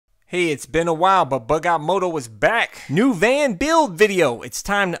Hey, it's been a while, but Bug Out Moto is back. New van build video. It's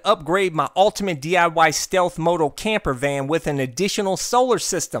time to upgrade my ultimate DIY stealth moto camper van with an additional solar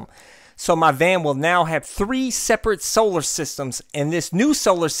system. So my van will now have 3 separate solar systems, and this new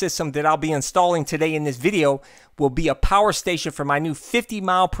solar system that I'll be installing today in this video will be a power station for my new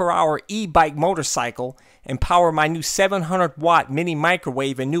 50-mile-per-hour e-bike motorcycle and power my new 700-watt mini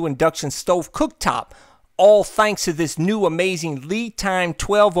microwave and new induction stove cooktop. All thanks to this new amazing LiTime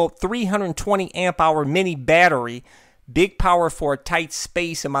 12-volt 320 amp hour mini battery. Big power for a tight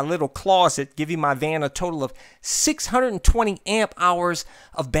space in my little closet, giving my van a total of 620 amp hours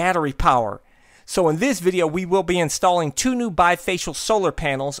of battery power. So in this video, we will be installing 2 new bifacial solar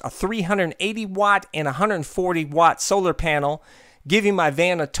panels, a 380 watt and 140 watt solar panel, giving my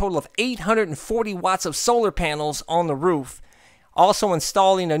van a total of 840 watts of solar panels on the roof. Also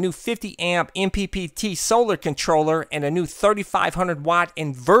installing a new 50 amp MPPT solar controller and a new 3500 watt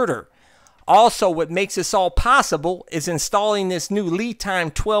inverter. Also, what makes this all possible is installing this new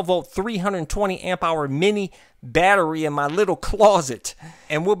LiTime 12-volt 320 amp hour mini battery in my little closet.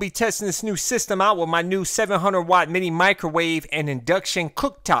 And we'll be testing this new system out with my new 700 watt mini microwave and induction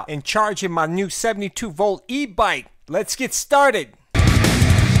cooktop and charging my new 72-volt e-bike. Let's get started.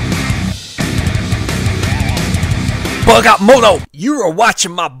 Bug Out Moto, you are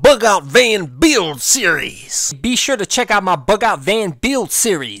watching my Bug Out Van Build series. Be sure to check out my Bug Out Van Build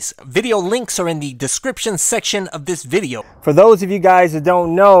series. Video links are in the description section of this video. For those of you guys that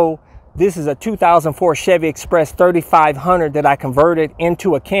don't know, this is a 2004 Chevy Express 3500 that I converted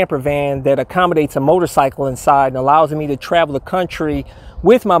into a camper van that accommodates a motorcycle inside and allows me to travel the country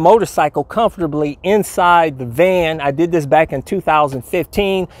with my motorcycle comfortably inside the van. I did this back in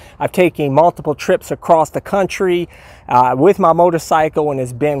 2015. I've taken multiple trips across the country with my motorcycle, and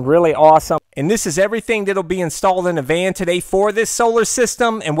it's been really awesome. And this is everything that'll be installed in the van today for this solar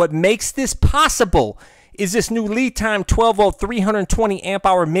system. And what makes this possible is this new LiTime 12-volt 320 amp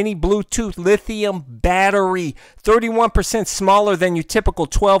hour mini Bluetooth lithium battery, 31% smaller than your typical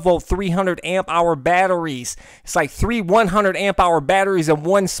 12-volt 300 amp hour batteries. It's like 3 100 amp hour batteries in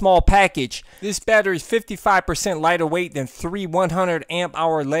one small package. This battery is 55% lighter weight than 3 100 amp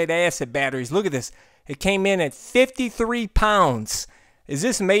hour lead acid batteries. Look at this. It came in at 53 pounds. Is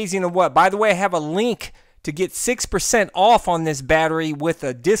this amazing or what? By the way, I have a link to get 6% off on this battery with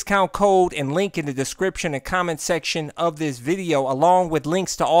a discount code and link in the description and comment section of this video, along with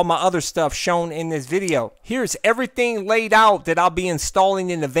links to all my other stuff shown in this video. Here's everything laid out that I'll be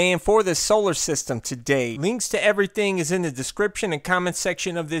installing in the van for this solar system today. Links to everything is in the description and comment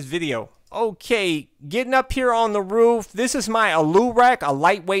section of this video. Okay, getting up here on the roof, this is my Alu rack, a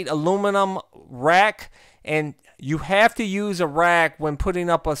lightweight aluminum rack, and you have to use a rack when putting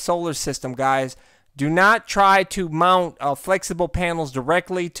up a solar system, guys. Do not try to mount flexible panels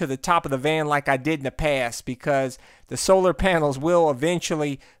directly to the top of the van like I did in the past, because the solar panels will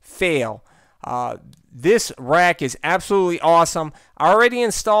eventually fail. This rack is absolutely awesome. I already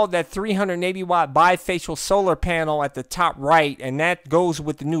installed that 380 watt bifacial solar panel at the top right, and that goes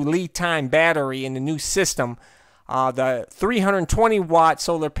with the new LiTime battery in the new system. The 320 watt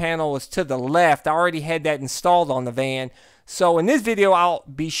solar panel is to the left. I already had that installed on the van. So in this video, I'll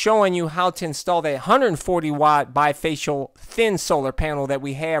be showing you how to install that 140 watt bifacial thin solar panel that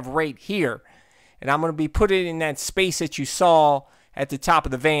we have right here. And I'm going to be putting it in that space that you saw at the top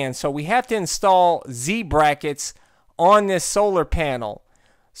of the van. So we have to install Z brackets on this solar panel.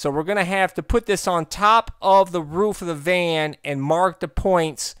 So we're going to have to put this on top of the roof of the van and mark the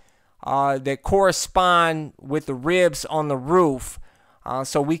points that correspond with the ribs on the roof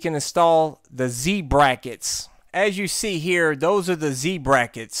so we can install the Z brackets. As you see here, those are the Z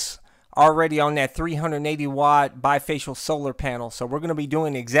brackets already on that 380 watt bifacial solar panel. So we're going to be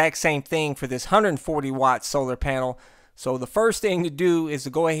doing the exact same thing for this 140 watt solar panel. So the first thing to do is to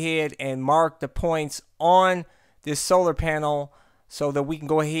go ahead and mark the points on this solar panel so that we can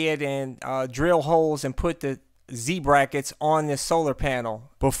go ahead and drill holes and put the Z brackets on this solar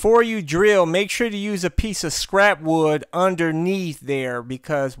panel. Before you drill, make sure to use a piece of scrap wood underneath there,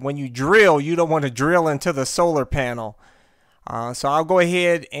 because when you drill, you don't want to drill into the solar panel. So I'll go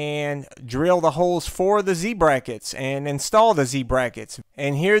ahead and drill the holes for the Z brackets and install the Z brackets.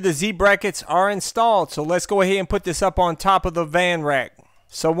 And here the Z brackets are installed. So let's go ahead and put this up on top of the van rack.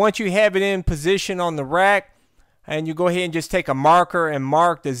 So once you have it in position on the rack, and you go ahead and just take a marker and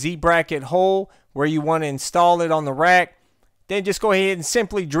mark the Z bracket hole where you want to install it on the rack, then just go ahead and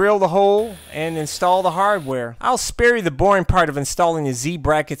simply drill the hole and install the hardware. I'll spare you the boring part of installing the Z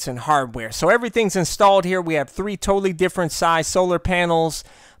brackets and hardware. So everything's installed here. We have 3 totally different size solar panels.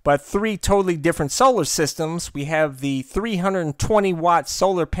 but 3 totally different solar systems. We have the 320 watt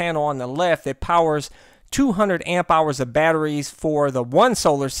solar panel on the left that powers 200 amp hours of batteries for the one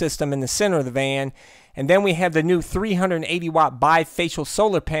solar system in the center of the van. And then we have the new 380 watt bifacial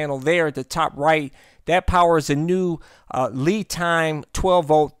solar panel there at the top right. That powers a new LiTime 12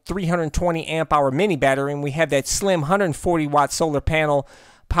 volt 320 amp hour mini battery. And we have that slim 140 watt solar panel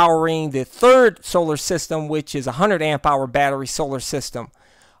powering the third solar system, which is a 100 amp hour battery solar system.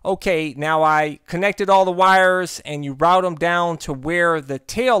 Okay, now I connected all the wires, and you route them down to where the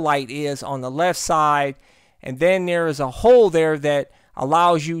tail light is on the left side, and then there is a hole there that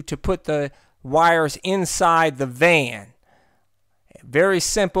allows you to put the wires inside the van. Very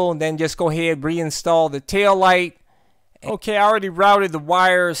simple. And then just go ahead, reinstall the tail light. Okay, I already routed the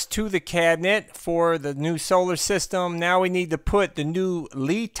wires to the cabinet for the new solar system. Now we need to put the new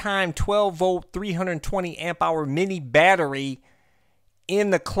LiTime 12 volt 320 amp hour mini battery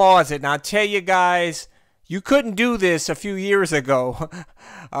in the closet. Now, I'll tell you guys, you couldn't do this a few years ago.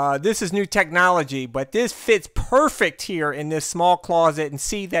 This is new technology, but this fits perfect here in this small closet. And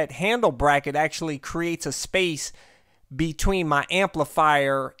see, that handle bracket actually creates a space between my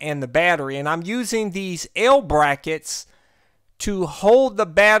amplifier and the battery. And I'm using these L brackets to hold the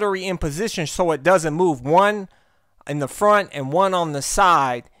battery in position so it doesn't move. One in the front and one on the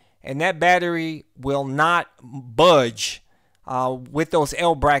side. And that battery will not budge with those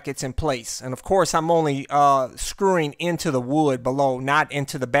L brackets in place. And of course, I'm only screwing into the wood below, not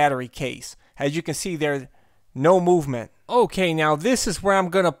into the battery case. As you can see, there's no movement. Okay, now this is where I'm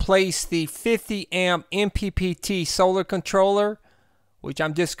going to place the 50 amp MPPT solar controller, which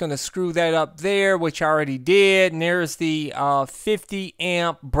I'm just going to screw that up there, which I already did. And there's the 50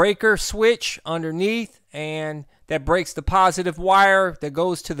 amp breaker switch underneath, and that breaks the positive wire that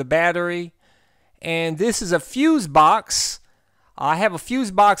goes to the battery. And this is a fuse box. I have a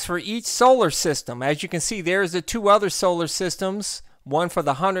fuse box for each solar system. As you can see, there's the 2 other solar systems. One for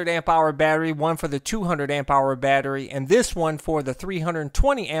the 100 amp hour battery, one for the 200 amp hour battery, and this one for the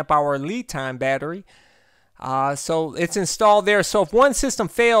 320 amp hour LiTime battery. So it's installed there. So if one system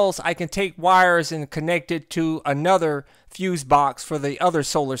fails, I can take wires and connect it to another fuse box for the other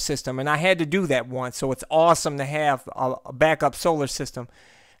solar system. And I had to do that once, so it's awesome to have a backup solar system.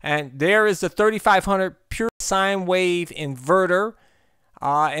 And there is the 3500 pure sine wave inverter,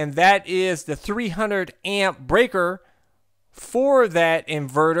 and that is the 300 amp breaker for that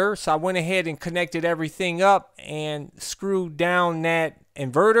inverter. So I went ahead and connected everything up and screwed down that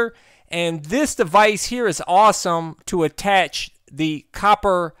inverter. And this device here is awesome to attach the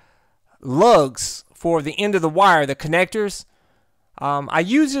copper lugs for the end of the wire, the connectors. I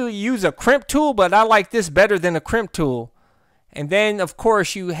usually use a crimp tool, but I like this better than a crimp tool. And then, of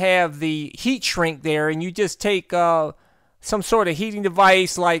course, you have the heat shrink there, and you just take some sort of heating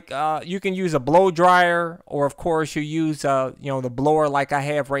device, like you can use a blow dryer, or of course you use the blower like I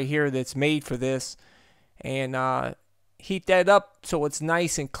have right here that's made for this, and heat that up so it's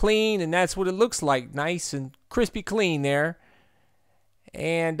nice and clean. And that's what it looks like, nice and crispy clean there.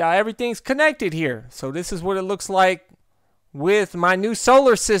 And everything's connected here. So this is what it looks like with my new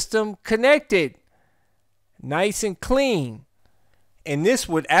solar system connected, nice and clean. And this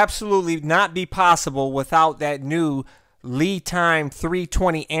would absolutely not be possible without that new LiTime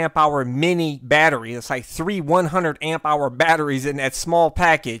 320 amp hour mini battery. It's like 3 100 amp hour batteries in that small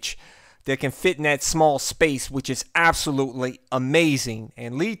package that can fit in that small space, which is absolutely amazing.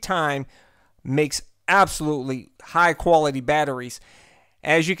 And LiTime makes absolutely high quality batteries.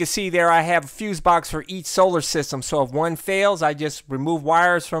 As you can see there, I have a fuse box for each solar system. So if one fails, I just remove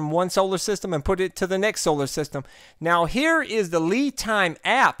wires from one solar system and put it to the next solar system. Now here is the LiTime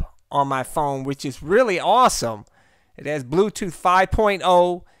app on my phone, which is really awesome. It has Bluetooth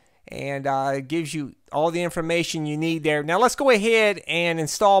 5.0, and it gives you all the information you need there. Now let's go ahead and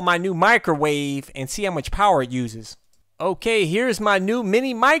install my new microwave and see how much power it uses. Okay, here's my new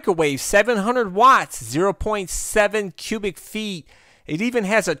mini microwave, 700 watts, 0.7 cubic feet. It even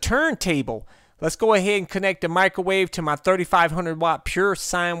has a turntable. Let's go ahead and connect the microwave to my 3500 watt pure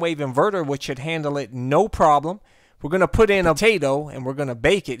sine wave inverter, which should handle it no problem. We're going to put in a potato and we're going to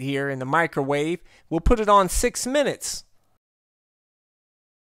bake it here in the microwave. We'll put it on 6 minutes.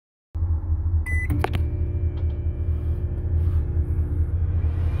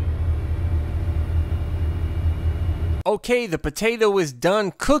 Okay, the potato is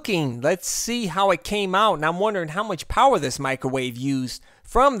done cooking. Let's see how it came out. And I'm wondering how much power this microwave used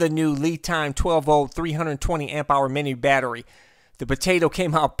from the new LiTime 12 volt 320 amp hour mini battery. The potato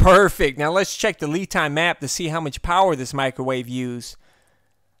came out perfect. Now let's check the LiTime app to see how much power this microwave used.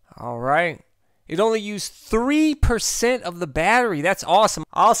 All right. It only used 3% of the battery. That's awesome.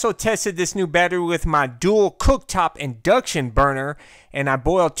 I also tested this new battery with my dual cooktop induction burner, and I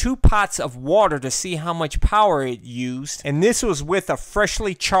boiled 2 pots of water to see how much power it used. And this was with a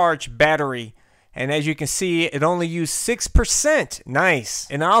freshly charged battery. And as you can see, it only used 6%. Nice.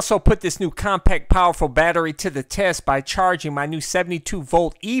 And I also put this new compact, powerful battery to the test by charging my new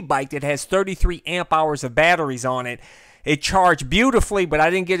 72-volt e-bike that has 33 amp hours of batteries on it. It charged beautifully, but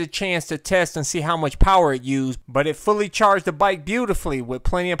I didn't get a chance to test and see how much power it used. But it fully charged the bike beautifully with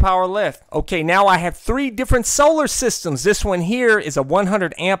plenty of power left. Okay, now I have 3 different solar systems. This one here is a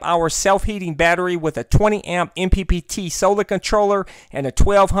 100 amp hour self-heating battery with a 20 amp MPPT solar controller and a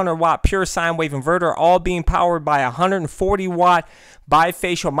 1200 watt pure sine wave inverter, all being powered by a 140 watt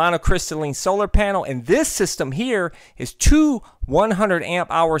bifacial monocrystalline solar panel. And this system here is 2 100 amp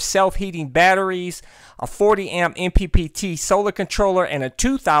hour self-heating batteries, a 40 amp MPPT solar controller, and a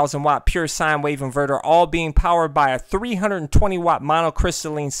 2000 watt pure sine wave inverter, all being powered by a 320 watt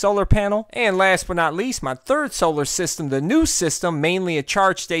monocrystalline solar panel. And last but not least, my third solar system, the new system, mainly a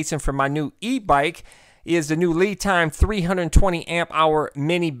charge station for my new e-bike, is the new LiTime 320 amp hour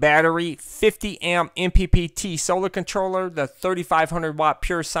mini battery, 50 amp MPPT solar controller, the 3500 watt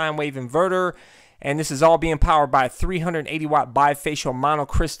pure sine wave inverter, and this is all being powered by a 380 watt bifacial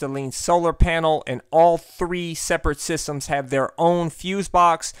monocrystalline solar panel. And all 3 separate systems have their own fuse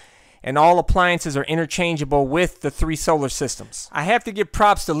box, and all appliances are interchangeable with the 3 solar systems. I have to give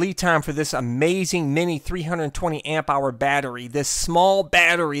props to LiTime for this amazing mini 320 amp hour battery. This small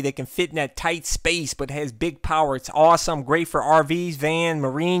battery that can fit in that tight space but has big power. It's awesome, great for RVs, van,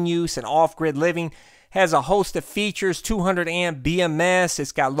 marine use, and off-grid living. Has a host of features, 200 amp BMS,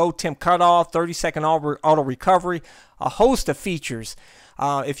 it's got low temp cutoff, 30-second auto recovery, a host of features.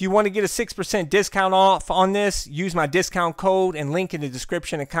 If you want to get a 6% discount off on this, use my discount code and link in the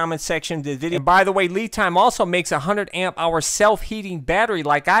description and comment section of the video. And by the way, LiTime also makes a 100 amp hour self-heating battery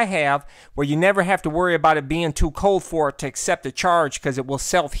like I have, where you never have to worry about it being too cold for it to accept a charge, because it will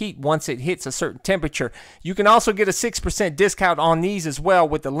self-heat once it hits a certain temperature. You can also get a 6% discount on these as well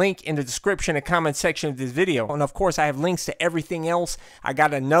with the link in the description and comment section of this video. And of course, I have links to everything else. I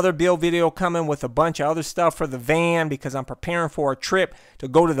got another build video coming with a bunch of other stuff for the van, because I'm preparing for a trip to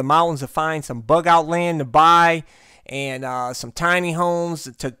go to the mountains to find some bug out land to buy, and some tiny homes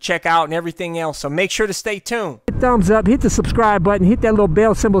to check out and everything else. So make sure to stay tuned. Thumbs up, hit the subscribe button, hit that little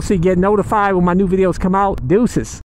bell symbol so you get notified when my new videos come out. Deuces.